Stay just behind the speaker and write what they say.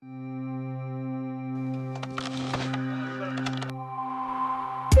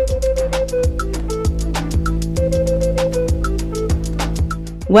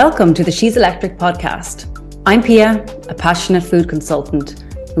Welcome to the She's Electric podcast. I'm Pia, a passionate food consultant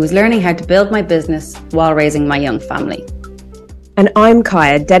who is learning how to build my business while raising my young family. And I'm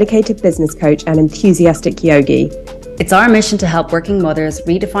Kaya, dedicated business coach and enthusiastic yogi. It's our mission to help working mothers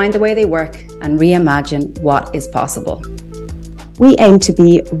redefine the way they work and reimagine what is possible. We aim to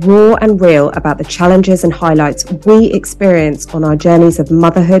be raw and real about the challenges and highlights we experience on our journeys of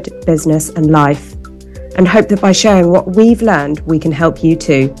motherhood, business and life, and hope that by sharing what we've learned, we can help you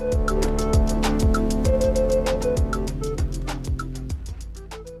too.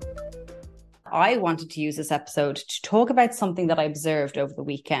 I wanted to use this episode to talk about something that I observed over the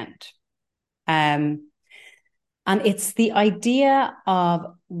weekend. And it's the idea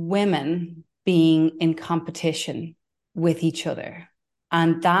of women being in competition with each other,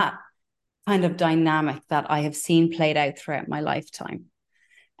 and that kind of dynamic that I have seen played out throughout my lifetime.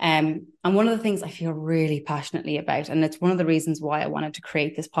 And one of the things I feel really passionately about, and it's one of the reasons why I wanted to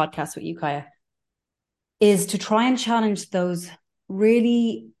create this podcast with you, Kaya, is to try and challenge those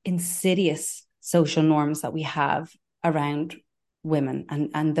really insidious social norms that we have around women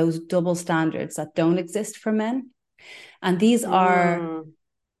and those double standards that don't exist for men. And these are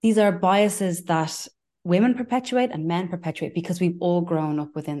biases that women perpetuate and men perpetuate because we've all grown up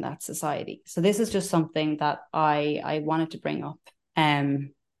within that society. So this is just something that I wanted to bring up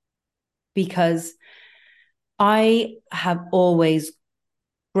because I have always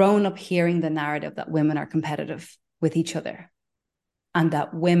grown up hearing the narrative that women are competitive with each other and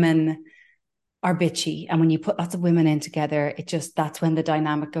that women are bitchy. And when you put lots of women in together, that's when the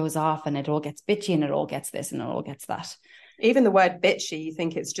dynamic goes off and it all gets bitchy and it all gets this and it all gets that. Even the word bitchy, you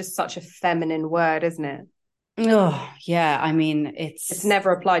think it's just such a feminine word, isn't it? Oh, yeah. I mean, it's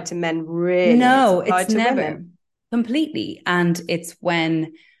never applied to men, really. No, it's never. Women. Completely. And it's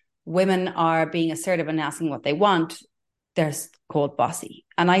when women are being assertive and asking what they want, they're called bossy.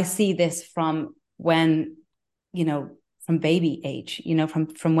 And I see this from when, from baby age,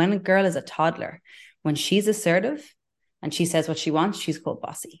 from when a girl is a toddler, when she's assertive and she says what she wants, she's called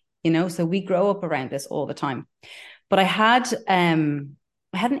bossy, so we grow up around this all the time. But I had an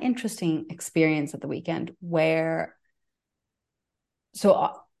interesting experience at the weekend where,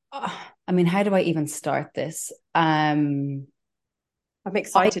 I mean, how do I even start this? I'm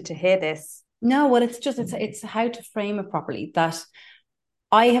excited to hear this. No, well, it's how to frame it properly. That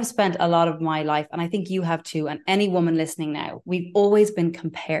I have spent a lot of my life, and I think you have too, and any woman listening now, we've always been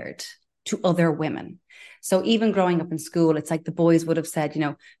compared to other women. So even growing up in school, it's like the boys would have said,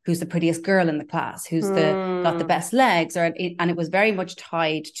 who's the prettiest girl in the class, who's got the best legs, and it was very much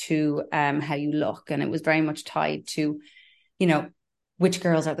tied to how you look, and it was very much tied to, which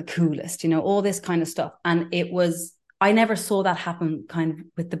girls are the coolest, all this kind of stuff. And I never saw that happen kind of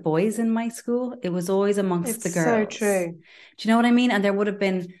with the boys in my school. It was always amongst the girls. It's so true. Do you know what I mean? And there would have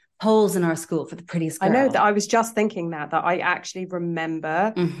been polls in our school for the prettiest girl. I know that. I was just thinking that I actually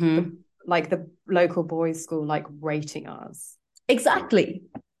remember the local boys' school rating us. Exactly.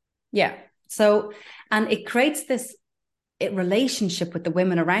 Yeah. So, and it creates this relationship with the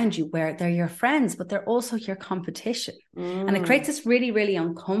women around you where they're your friends, but they're also your competition. And it creates this really, really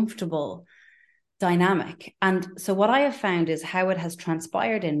uncomfortable dynamic. And so what I have found is how it has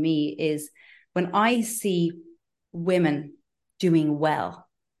transpired in me is when I see women doing well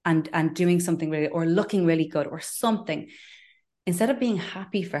and doing something really, or looking really good or something, instead of being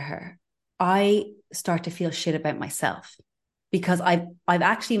happy for her, I start to feel shit about myself because I've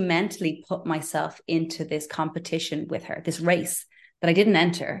actually mentally put myself into this competition with her, this race that I didn't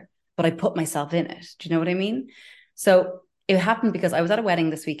enter, but I put myself in it. Do you know what I mean? So it happened because I was at a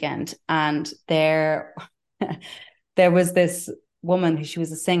wedding this weekend, and there was this woman who, she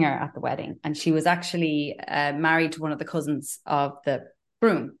was a singer at the wedding, and she was actually married to one of the cousins of the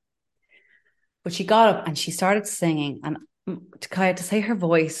groom. But she got up and she started singing, and to say her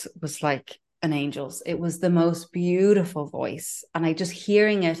voice was like an angel's. It was the most beautiful voice, and I just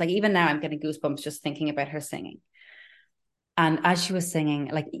hearing it, even now I'm getting goosebumps just thinking about her singing. And as she was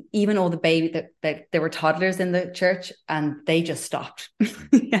singing, even all the baby that there were toddlers in the church, and they just stopped.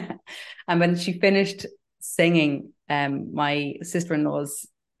 Yeah. And when she finished singing, my sister-in-law's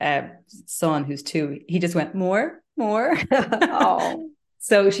son, who's 2, he just went, more. Oh.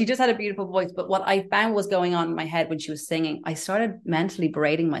 So she just had a beautiful voice. But what I found was going on in my head when she was singing, I started mentally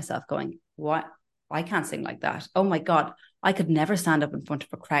berating myself going, what? I can't sing like that. Oh my God, I could never stand up in front of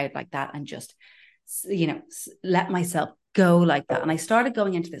a crowd like that and just, let myself go like that. And I started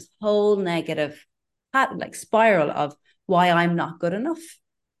going into this whole negative spiral of why I'm not good enough.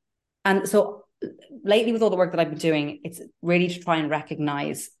 And so lately with all the work that I've been doing, it's really to try and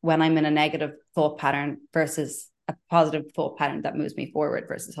recognize when I'm in a negative thought pattern versus a positive thought pattern that moves me forward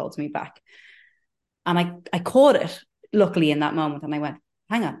versus holds me back. And I caught it luckily in that moment. And I went,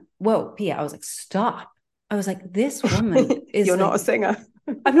 hang on, whoa, Pia. I was like, stop. I was like, this woman is You're like, not a singer.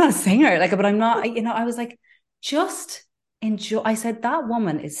 I'm not a singer, like, but I'm not, I was like, just enjoy. I said, that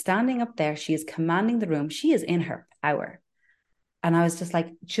woman is standing up there. She is commanding the room. She is in her power. And I was just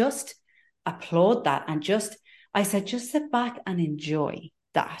like, just applaud that. And I said, just sit back and enjoy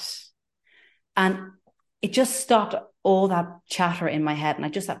that. And it just stopped all that chatter in my head. And I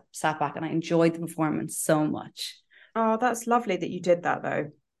just sat back and I enjoyed the performance so much. Oh, that's lovely that you did that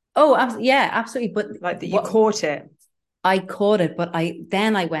though. Oh, yeah, absolutely. But like that you caught it. I caught it, but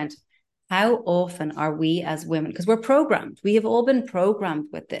I went, how often are we as women, because we're programmed, we have all been programmed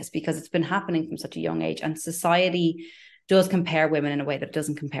with this because it's been happening from such a young age, and society does compare women in a way that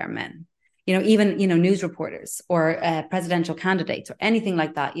doesn't compare men. Even, news reporters or presidential candidates or anything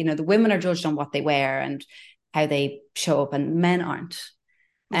like that, the women are judged on what they wear and how they show up, and men aren't.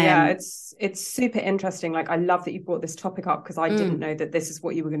 Yeah, it's super interesting. Like, I love that you brought this topic up because I didn't know that this is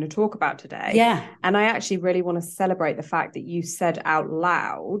what you were going to talk about today. Yeah. And I actually really want to celebrate the fact that you said out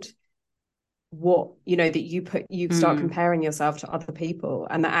loud what, that you start comparing yourself to other people,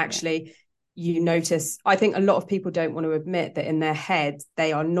 and that actually you notice. I think a lot of people don't want to admit that in their heads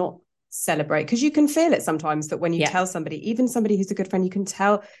they are not celebrate, because you can feel it sometimes that when you tell somebody, even somebody who's a good friend, you can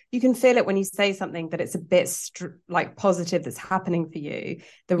feel it when you say something that it's a bit like positive that's happening for you.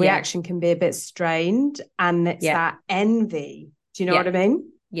 The reaction can be a bit strained, and it's that envy. Do you know what I mean?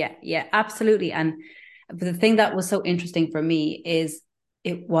 Yeah, absolutely. And the thing that was so interesting for me is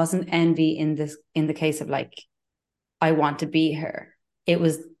it wasn't envy in the case of like, I want to be her. It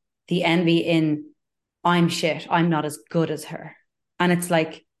was the envy in, I'm shit, I'm not as good as her. And it's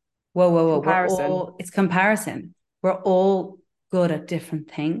like, whoa. Comparison. It's comparison. We're all good at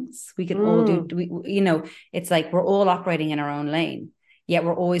different things. We can all do, it's like we're all operating in our own lane, yet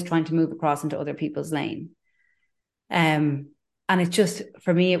we're always trying to move across into other people's lane. And it just,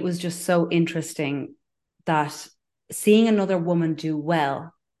 for me, it was just so interesting that seeing another woman do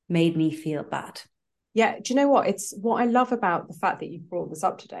well made me feel bad. Yeah. Do you know what? It's what I love about the fact that you brought this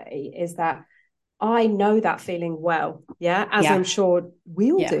up today is that I know that feeling well. Yeah. As I'm sure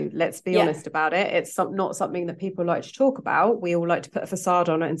we all do. Let's be honest about it. It's not something that people like to talk about. We all like to put a facade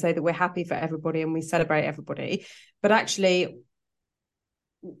on it and say that we're happy for everybody and we celebrate everybody. But actually,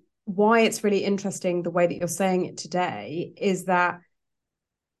 why it's really interesting the way that you're saying it today is that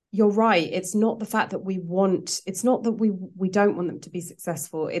you're right. It's not the fact that it's not that we don't want them to be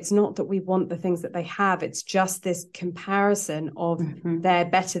successful. It's not that we want the things that they have. It's just this comparison of they're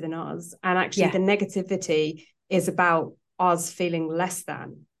better than us. And actually the negativity is about us feeling less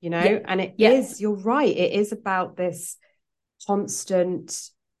than, and it is, you're right. It is about this constant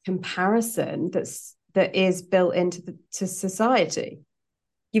comparison that is built into society.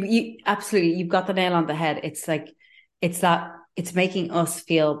 You absolutely, you've got the nail on the head. It's like, it's making us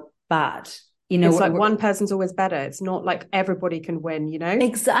feel bad. It's like one person's always better. It's not like everybody can win,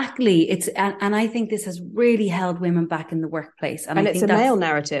 Exactly. And I think this has really held women back in the workplace. And I it's think a male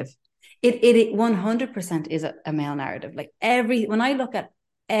narrative. It 100% is a male narrative. Like when I look at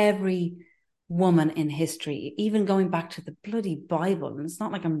every woman in history, even going back to the bloody Bible, and it's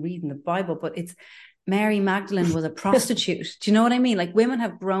not like I'm reading the Bible, but it's Mary Magdalene was a prostitute. Do you know what I mean? Like, women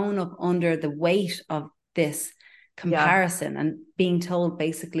have grown up under the weight of this comparison and being told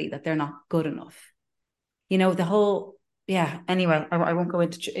basically that they're not good enough. The whole, anyway, I won't go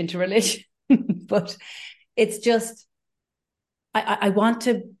into religion, but it's just, I want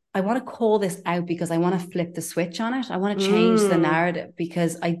to call this out because I want to flip the switch on it. I want to change the narrative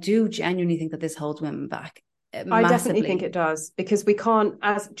because I do genuinely think that this holds women back. Massively. I definitely think it does, because we can't,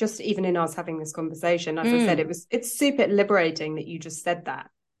 as just even in us having this conversation, as I said, it's super liberating that you just said that.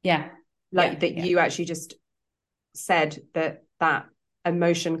 You actually just said that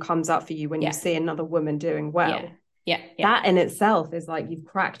emotion comes up for you when you see another woman doing well. That in itself is like, you've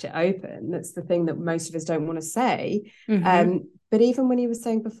cracked it open. That's the thing that most of us don't want to say. But even when you were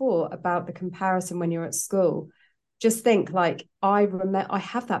saying before about the comparison when you're at school, just think, like, I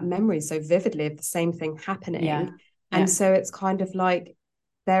have that memory so vividly of the same thing happening. And so it's kind of like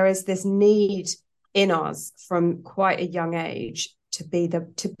there is this need in us from quite a young age to be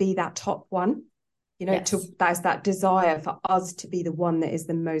that top one. That's that desire for us to be the one that is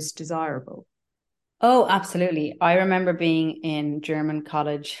the most desirable. Oh, absolutely. I remember being in German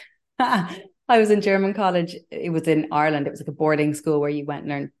college. I was in German college. It was in Ireland. It was like a boarding school where you went and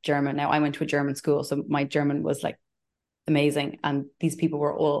learned German. Now, I went to a German school, so my German was like amazing. And these people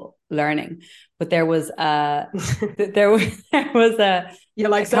were all learning. But there was there was You're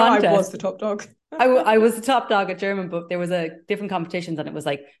like, a so I contest. was the top dog. I was the top dog at German, but there was a different competitions, and it was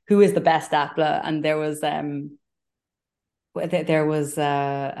like, who is the best at blah? And there was one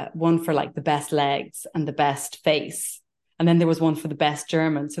for like the best legs and the best face. And then there was one for the best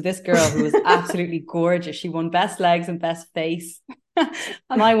German. So this girl who was absolutely gorgeous, she won best legs and best face.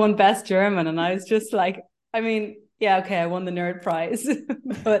 And I won best German. And I was just like, I mean, yeah, okay, I won the nerd prize.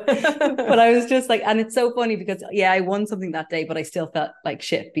 but I was just like, and it's so funny because yeah, I won something that day, but I still felt like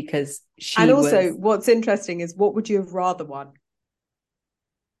shit because she And also was. what's interesting is, what would you have rather won?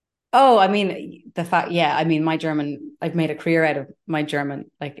 Oh, I mean, the fact, yeah, I mean, my German, I've made a career out of my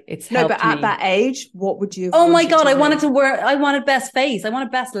German. Like, it's No, but helped at me. that age, what would you have Oh my wanted God, to win? I wanted best face. I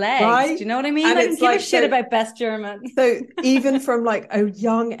wanted best legs. Right? Do you know what I mean? And I didn't it's give a like, shit so about best German. so even from like a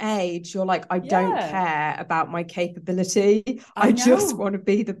young age, you're like, I don't Yeah, care about my capability. I I just know. want to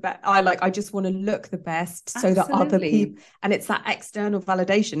be the best. I just want to look the best so that other Absolutely. people, and it's that external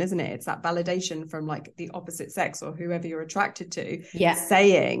validation, isn't it? It's that validation from like the opposite sex or whoever you're attracted to, Yeah.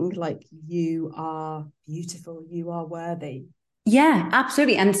 saying like, you are beautiful, you are worthy. Yeah,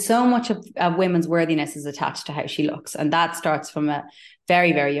 absolutely. And so much of women's worthiness is attached to how she looks. And that starts from a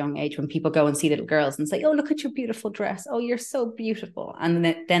very, very young age when people go and see little girls and say, oh, look at your beautiful dress. Oh, you're so beautiful. And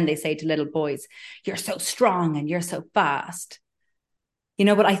then they say to little boys, you're so strong and you're so fast. You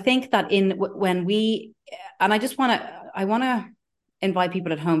know, but I think that when we, and I want to invite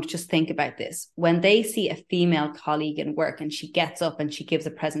people at home to just think about this. When they see a female colleague in work and she gets up and she gives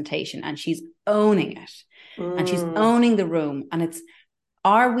a presentation and she's owning it and she's owning the room, and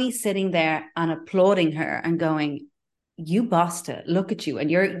are we sitting there and applauding her and going, you bossed it, look at you,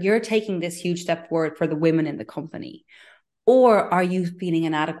 and you're taking this huge step forward for the women in the company? Or are you feeling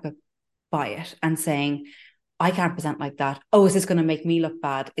inadequate by it and saying, I can't present like that. Oh, is this going to make me look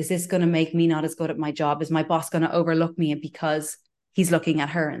bad? Is this going to make me not as good at my job? Is my boss going to overlook me because he's looking at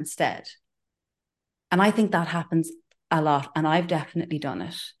her instead? And I think that happens a lot. And I've definitely done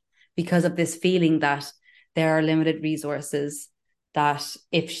it because of this feeling that there are limited resources, that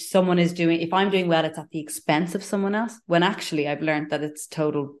if I'm doing well, it's at the expense of someone else, when actually I've learned that that's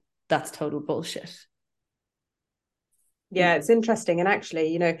total bullshit. Yeah, it's interesting. And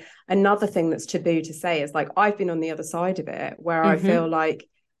actually, another thing that's taboo to say is like, I've been on the other side of it where I feel like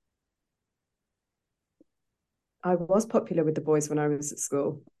I was popular with the boys when I was at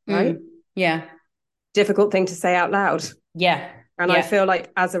school, right? Yeah. Difficult thing to say out loud. Yeah. And I feel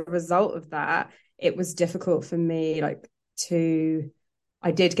like as a result of that, it was difficult for me, like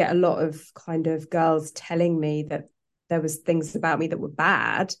I did get a lot of kind of girls telling me that there was things about me that were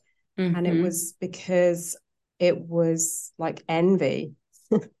bad. And it was because it was like envy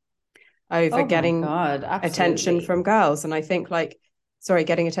over getting attention from girls. And I think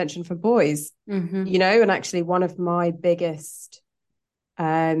getting attention from boys, and actually one of my biggest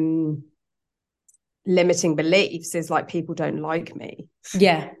limiting beliefs is like, people don't like me.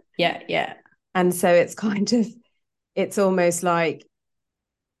 Yeah. And so it's almost like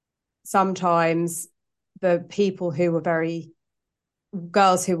sometimes the people who were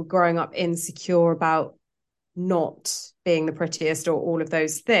girls who were growing up insecure about not being the prettiest or all of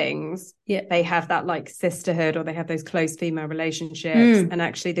those things, they have that like sisterhood, or they have those close female relationships. And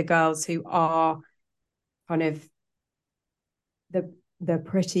actually the girls who are kind of the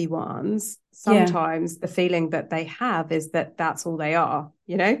pretty ones, sometimes the feeling that they have is that that's all they are,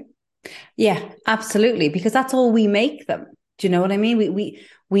 Yeah, absolutely. Because that's all we make them. Do you know what I mean? We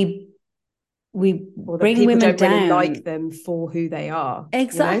bring people women don't down. really like them for who they are.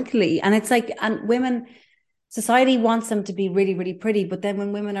 Exactly. And it's like, and women, society wants them to be really, really pretty. But then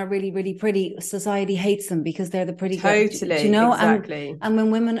when women are really, really pretty, society hates them because they're the pretty girl. Totally. Do you know? Exactly. And when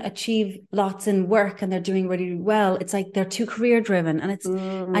women achieve lots in work and they're doing really, really well, it's like they're too career driven. And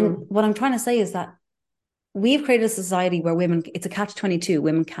and what I'm trying to say is that we've created a society where it's a catch-22.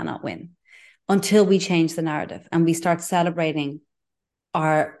 Women cannot win until we change the narrative and we start celebrating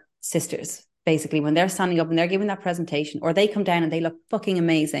our sisters. Basically, when they're standing up and they're giving that presentation, or they come down and they look fucking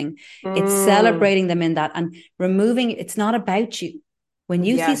amazing, it's celebrating them in that and removing, it's not about you. When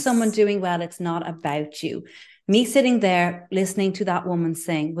you see someone doing well, it's not about you. Me sitting there listening to that woman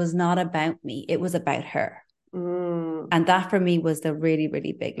sing was not about me. It was about her. And that for me was the really,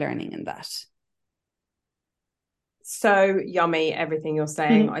 really big learning in that. So yummy, everything you're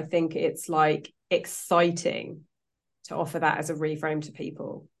saying. I think it's like exciting to offer that as a reframe to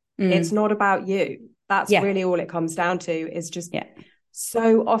people. It's not about you. That's really all it comes down to, is just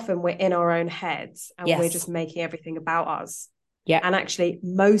so often we're in our own heads and we're just making everything about us. And actually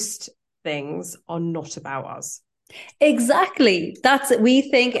most things are not about us. Exactly. That's it. We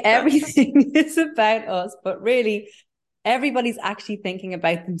think everything is about us, but really everybody's actually thinking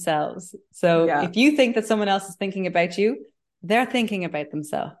about themselves. So if you think that someone else is thinking about you, they're thinking about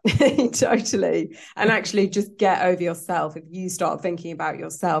themselves. Totally. And actually just get over yourself. If you start thinking about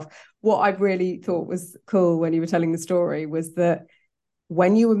yourself, what I really thought was cool when you were telling the story was that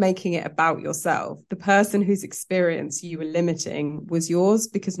when you were making it about yourself, the person whose experience you were limiting was yours,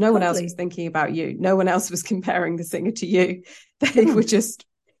 because no one else was thinking about you. No one else was comparing the singer to you. They were just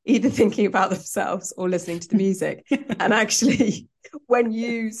either thinking about themselves or listening to the music. And actually, when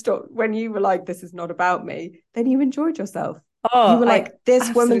you were like, this is not about me, then you enjoyed yourself. You were like,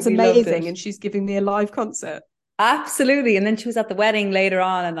 this woman's amazing and she's giving me a live concert. Absolutely. And then she was at the wedding later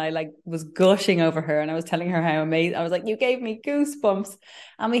on and I like was gushing over her and I was telling her how amazing. I was like, you gave me goosebumps.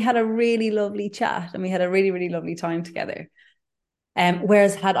 And we had a really lovely chat and we had a really, really lovely time together.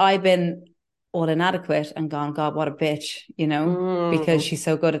 Whereas had I been all inadequate and gone, God, what a bitch, because she's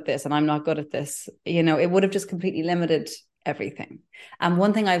so good at this and I'm not good at this, it would have just completely limited everything. And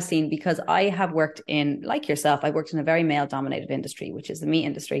one thing I've seen, because I have worked in, like yourself, I worked in a very male dominated industry, which is the meat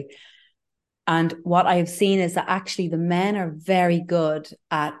industry. And what I've seen is that actually the men are very good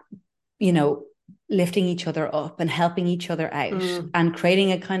at, lifting each other up and helping each other out and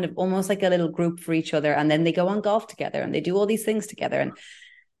creating a kind of almost like a little group for each other. And then they go on golf together and they do all these things together.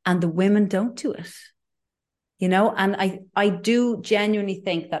 And the women don't do it, and I do genuinely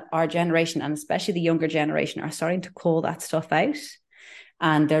think that our generation, and especially the younger generation, are starting to call that stuff out.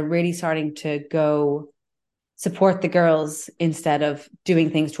 And they're really starting to go support the girls instead of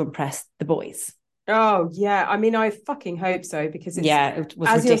doing things to impress the boys. Oh, yeah. I mean, I fucking hope so, because it was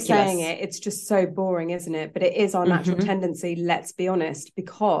as ridiculous. You're saying it, it's just so boring, isn't it? But it is our natural tendency, let's be honest,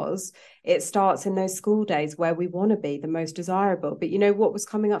 because it starts in those school days where we want to be the most desirable. But what was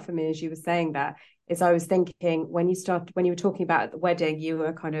coming up for me as you were saying that is I was thinking when you were talking about at the wedding, you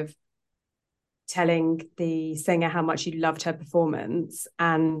were kind of telling the singer how much you loved her performance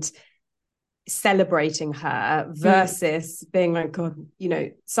and celebrating her versus being like, God,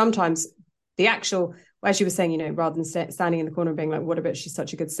 sometimes the actual, as you were saying, rather than standing in the corner and being like, what about she's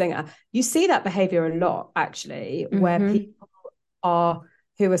such a good singer, you see that behavior a lot actually, where people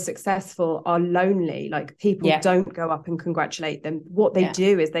who are successful are lonely. Like people don't go up and congratulate them. What they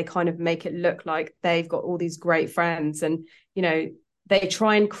do is they kind of make it look like they've got all these great friends and they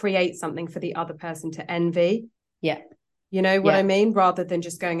try and create something for the other person to envy. You know what I mean? Rather than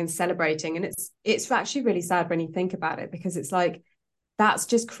just going and celebrating. And it's actually really sad when you think about it, because it's like, that's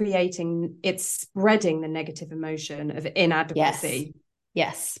just it's spreading the negative emotion of inadequacy.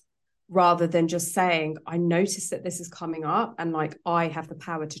 Yes. Rather than just saying, I notice that this is coming up and like, I have the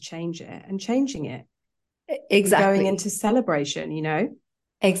power to change it and changing it. Exactly. Going into celebration,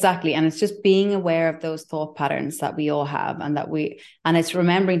 Exactly. And it's just being aware of those thought patterns that we all have and it's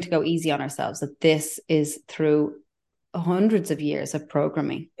remembering to go easy on ourselves, that this is through hundreds of years of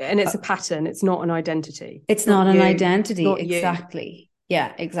programming. And it's a pattern. It's not an identity. It's not an identity. Exactly.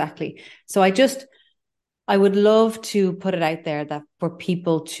 Yeah, exactly. So I would love to put it out there that for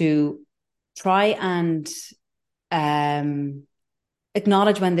people to try and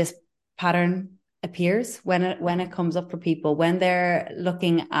acknowledge when this pattern appears, when it comes up for people, when they're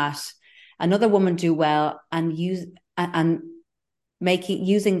looking at another woman do well and using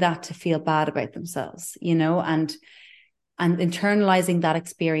that to feel bad about themselves, and internalizing that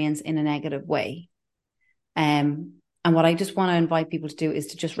experience in a negative way. And what I just want to invite people to do is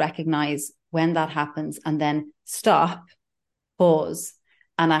to just recognize when that happens and then stop, pause,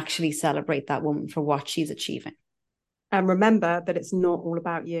 and actually celebrate that woman for what she's achieving. And remember that it's not all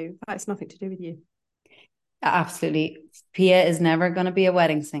about you. It's nothing to do with you. Absolutely. Pia is never going to be a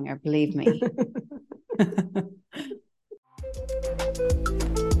wedding singer, believe me.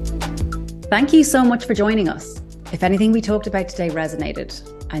 Thank you so much for joining us. If anything we talked about today resonated,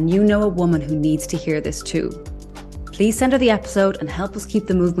 and you know a woman who needs to hear this too, please send her the episode and help us keep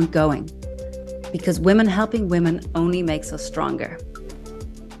the movement going. Because women helping women only makes us stronger.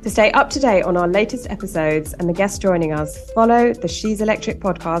 To stay up to date on our latest episodes and the guests joining us, follow the She's Electric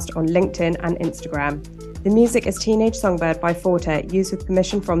podcast on LinkedIn and Instagram. The music is Teenage Songbird by Forte, used with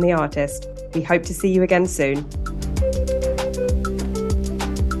permission from the artist. We hope to see you again soon.